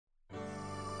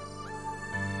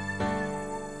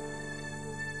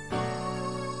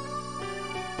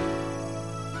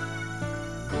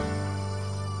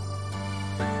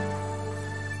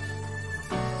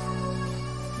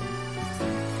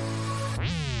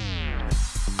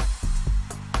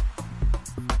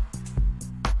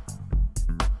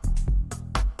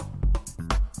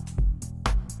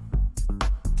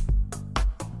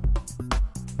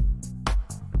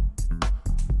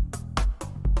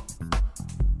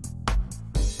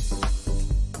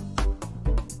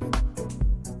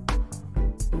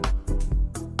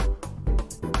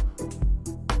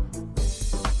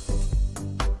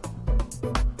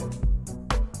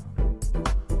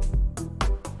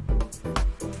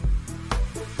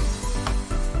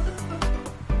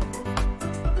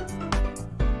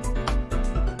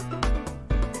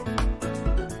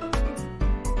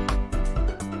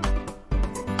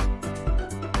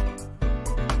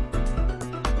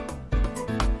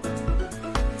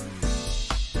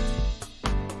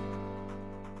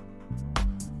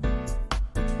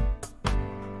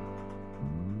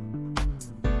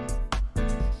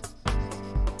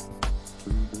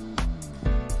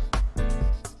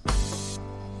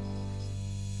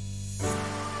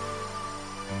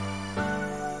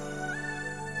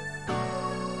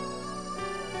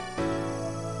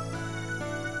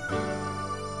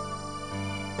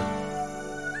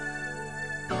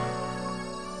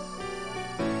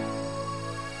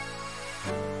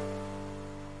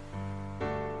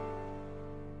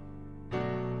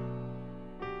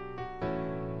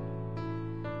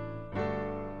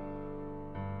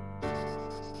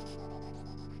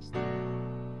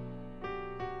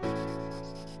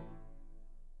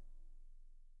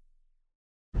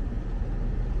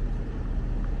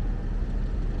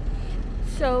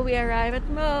So we arrive at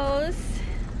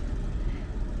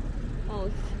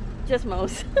just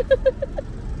Moe's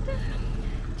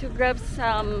to grab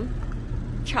some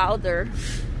chowder,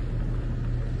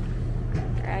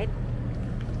 right?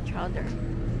 Chowder.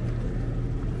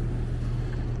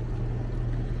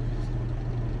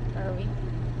 Are we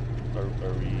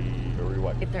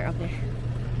what? If they're up there.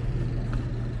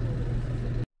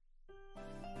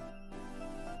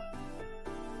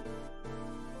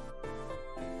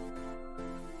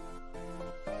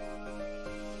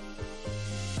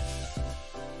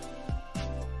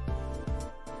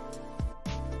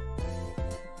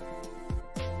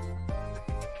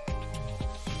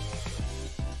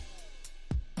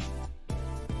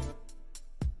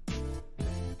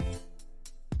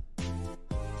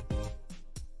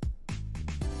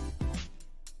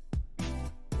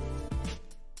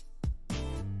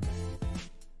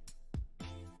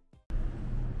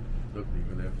 Look,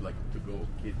 even if like to go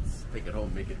kids take it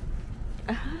home, make it.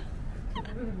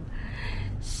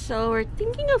 So we're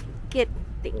thinking of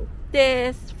getting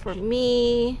this for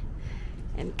me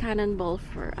and cannonball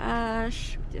for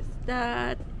Ash, just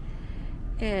that,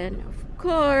 and of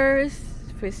course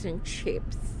fish and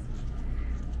chips,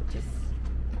 which is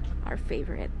our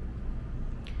favorite,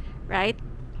 right?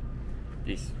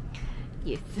 Yes.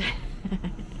 Yes.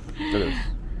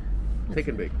 Take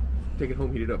and bake. Take it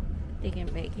home, heat it up. They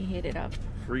can make and heat it up.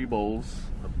 3 bowls,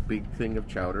 a big thing of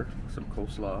chowder, some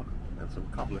coleslaw, and some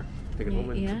cobbler. Take it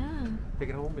home and take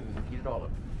it home and heat it all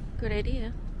up. Good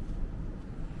idea.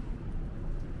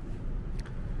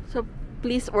 So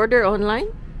please order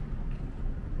online.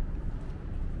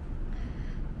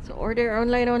 So order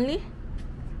online only.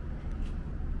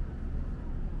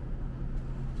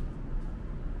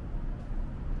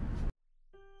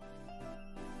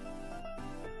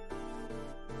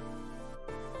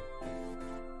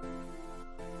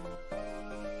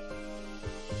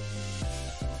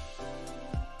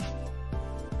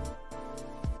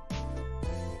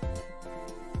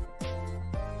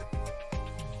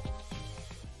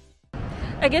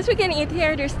 I guess we can eat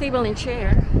here. There's table and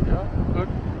chair. Yeah, good.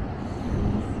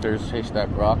 There's Haystack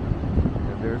Rock,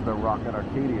 and there's the rock at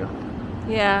Arcadia.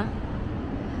 Yeah.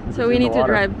 So we need to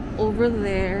drive over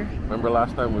there. Remember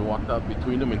last time we walked out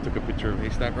between them and took a picture of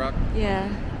Haystack Rock? Yeah.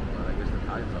 Well, I guess the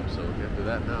time's up, so we have to do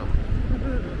that now.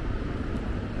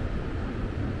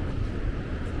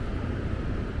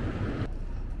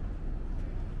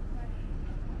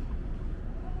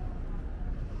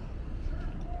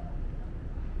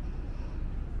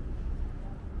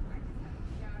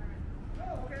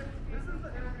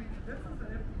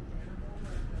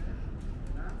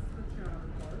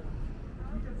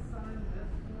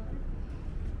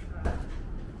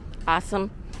 Awesome.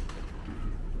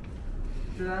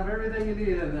 Should have everything you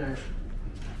need in there.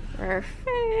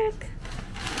 Perfect.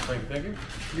 Thank you.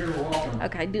 You're welcome.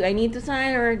 Okay, do I need to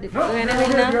sign or do Nope,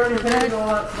 anything you now? already paid all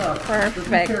that stuff. Perfect.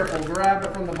 Just be careful. Grab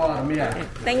it from the bottom. Yeah. Okay,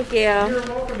 thank you. You're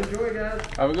welcome. Enjoy, guys.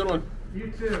 Have a good one.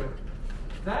 You too.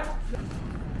 That.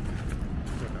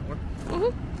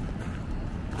 Mm-hmm.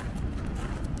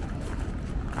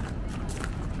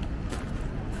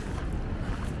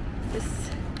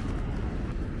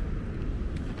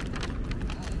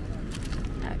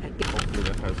 Hopefully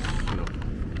that has,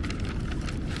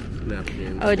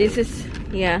 napkins. Oh, this is,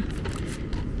 yeah.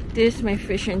 This is my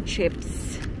fish and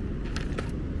chips.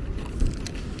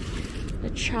 The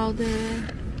chowder.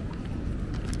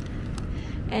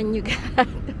 And you got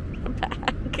the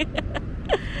bag.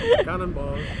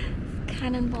 Cannonball.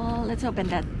 Cannonball. Let's open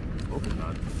that. Open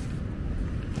that.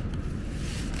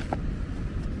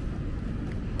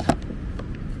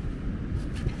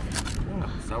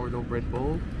 Oh, sourdough bread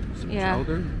bowl. Some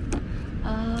chowder.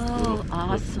 Oh,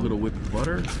 awesome. Little whipped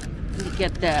butter. You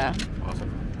get the Awesome.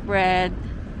 bread.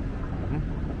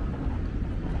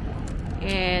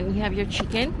 And you have your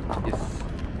chicken. Yes.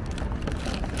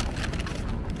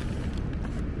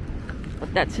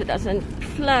 But that so doesn't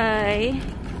fly.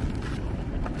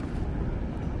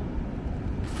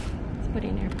 Let's put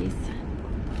in here, please.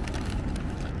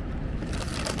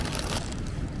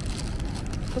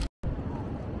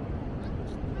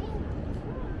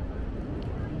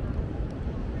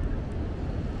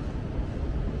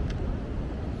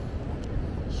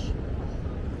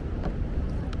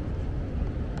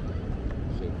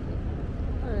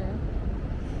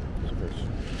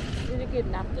 Really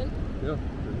good napkin. Yeah.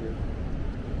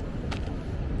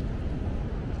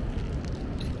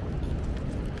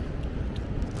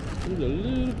 There's a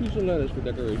little piece of lettuce for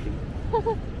decoration.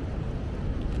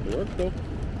 It works though.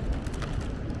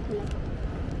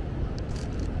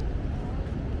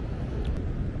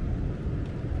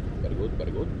 Very good,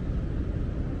 very good.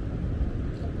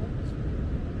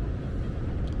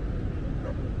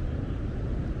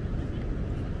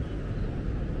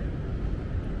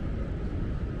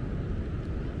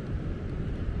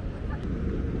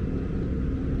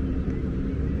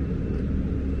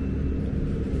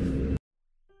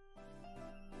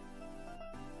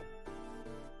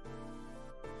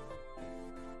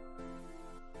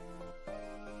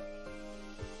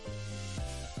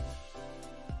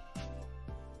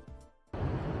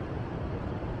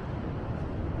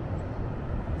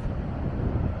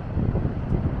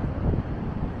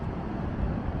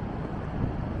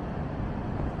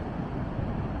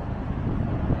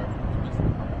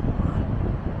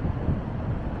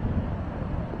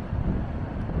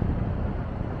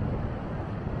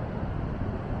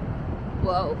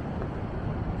 Whoa.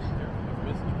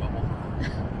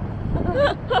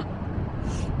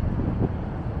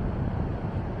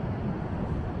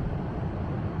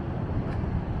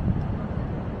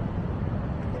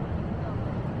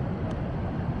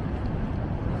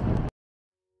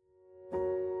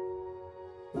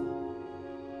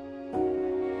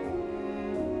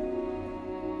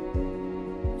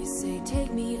 You say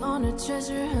take me on a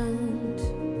treasure hunt.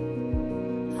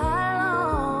 I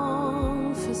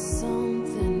long for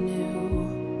something new.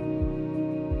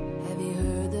 Have you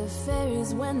heard the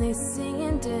fairies when they sing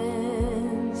and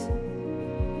dance?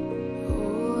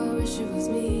 Oh, I wish it was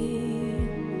me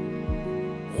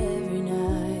every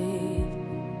night.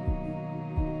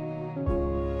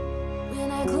 When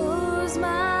I close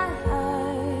my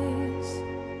eyes,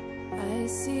 I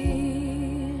see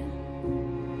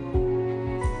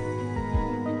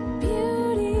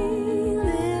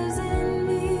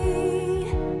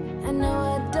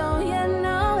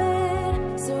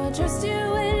trust you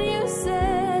when you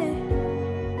say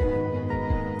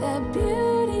that beauty.